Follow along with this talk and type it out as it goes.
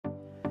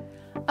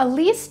A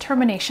lease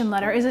termination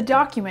letter is a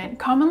document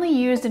commonly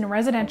used in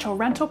residential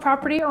rental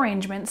property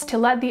arrangements to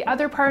let the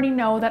other party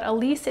know that a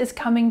lease is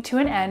coming to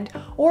an end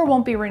or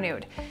won't be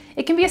renewed.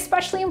 It can be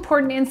especially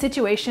important in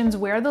situations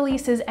where the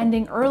lease is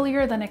ending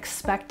earlier than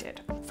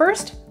expected.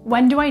 First,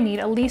 when do I need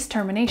a lease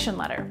termination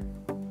letter?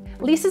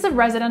 Leases of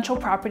residential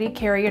property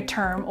carry a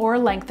term or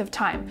length of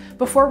time.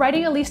 Before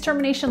writing a lease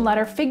termination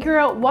letter, figure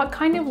out what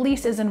kind of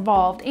lease is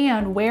involved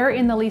and where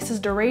in the lease's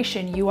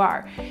duration you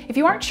are. If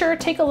you aren't sure,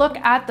 take a look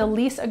at the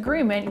lease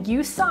agreement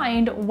you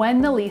signed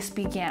when the lease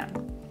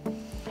began.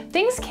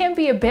 Things can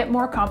be a bit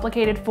more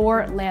complicated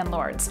for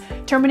landlords.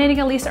 Terminating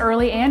a lease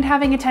early and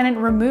having a tenant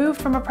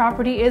removed from a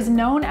property is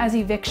known as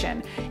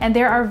eviction, and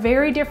there are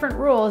very different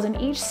rules in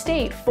each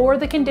state for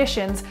the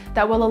conditions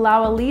that will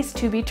allow a lease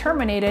to be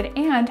terminated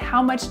and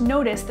how much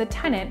notice the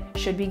tenant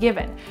should be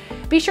given.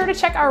 Be sure to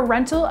check our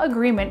rental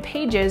agreement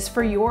pages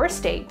for your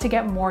state to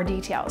get more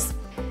details.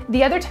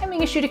 The other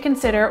timing issue to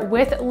consider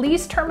with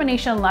lease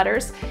termination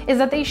letters is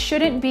that they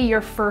shouldn't be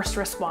your first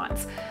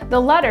response. The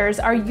letters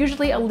are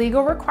usually a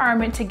legal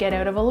requirement to get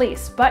out of a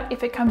lease, but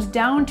if it comes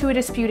down to a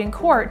dispute in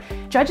court,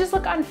 judges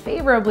look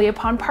unfavorably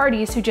upon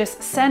parties who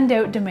just send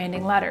out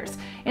demanding letters.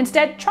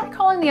 Instead, try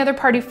calling the other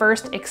party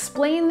first,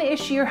 explain the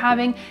issue you're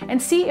having,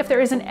 and see if there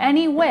isn't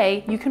any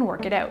way you can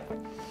work it out.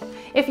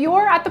 If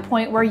you're at the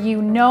point where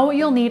you know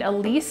you'll need a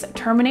lease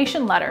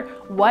termination letter,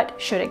 what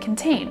should it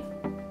contain?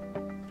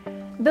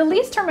 The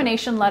lease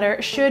termination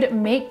letter should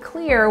make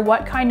clear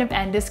what kind of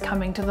end is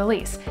coming to the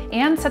lease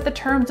and set the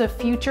terms of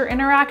future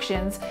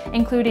interactions,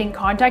 including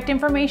contact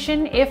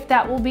information if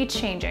that will be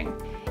changing.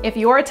 If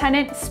you're a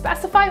tenant,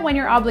 specify when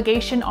your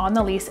obligation on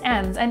the lease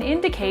ends and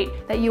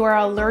indicate that you are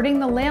alerting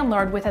the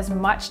landlord with as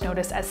much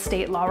notice as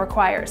state law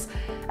requires.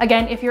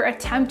 Again, if you're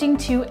attempting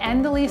to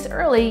end the lease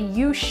early,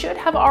 you should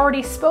have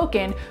already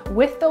spoken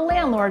with the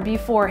landlord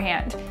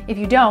beforehand. If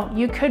you don't,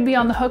 you could be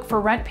on the hook for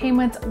rent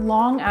payments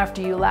long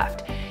after you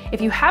left. If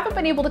you haven't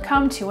been able to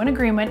come to an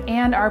agreement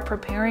and are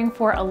preparing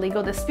for a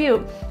legal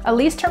dispute, a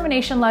lease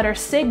termination letter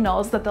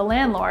signals that the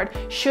landlord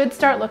should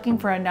start looking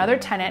for another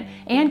tenant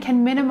and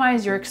can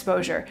minimize your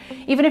exposure.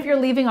 Even if you're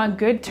leaving on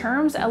good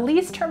terms, a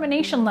lease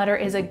termination letter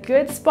is a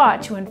good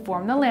spot to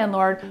inform the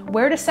landlord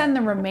where to send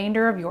the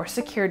remainder of your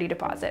security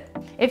deposit.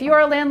 If you're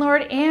a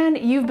landlord and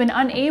you've been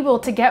unable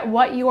to get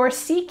what you're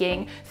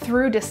seeking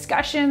through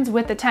discussions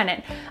with the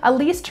tenant, a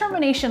lease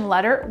termination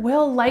letter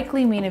will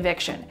likely mean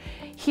eviction.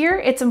 Here,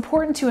 it's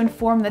important to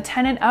inform the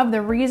tenant of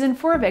the reason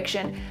for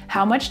eviction,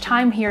 how much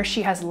time he or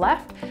she has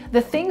left, the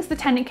things the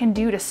tenant can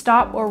do to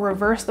stop or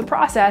reverse the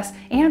process,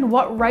 and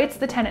what rights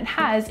the tenant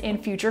has in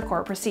future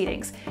court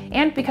proceedings.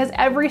 And because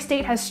every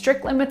state has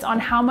strict limits on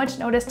how much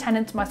notice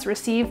tenants must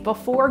receive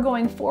before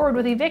going forward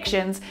with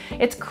evictions,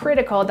 it's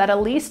critical that a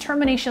lease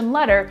termination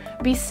letter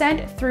be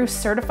sent through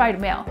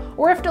certified mail,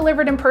 or if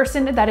delivered in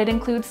person, that it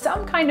includes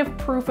some kind of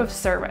proof of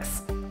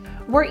service.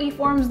 We're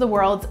eForms, the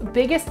world's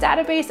biggest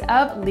database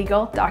of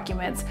legal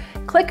documents.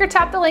 Click or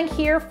tap the link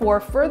here for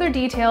further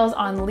details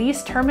on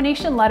lease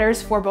termination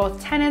letters for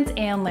both tenants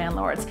and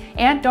landlords.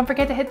 And don't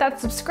forget to hit that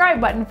subscribe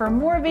button for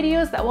more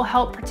videos that will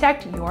help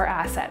protect your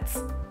assets.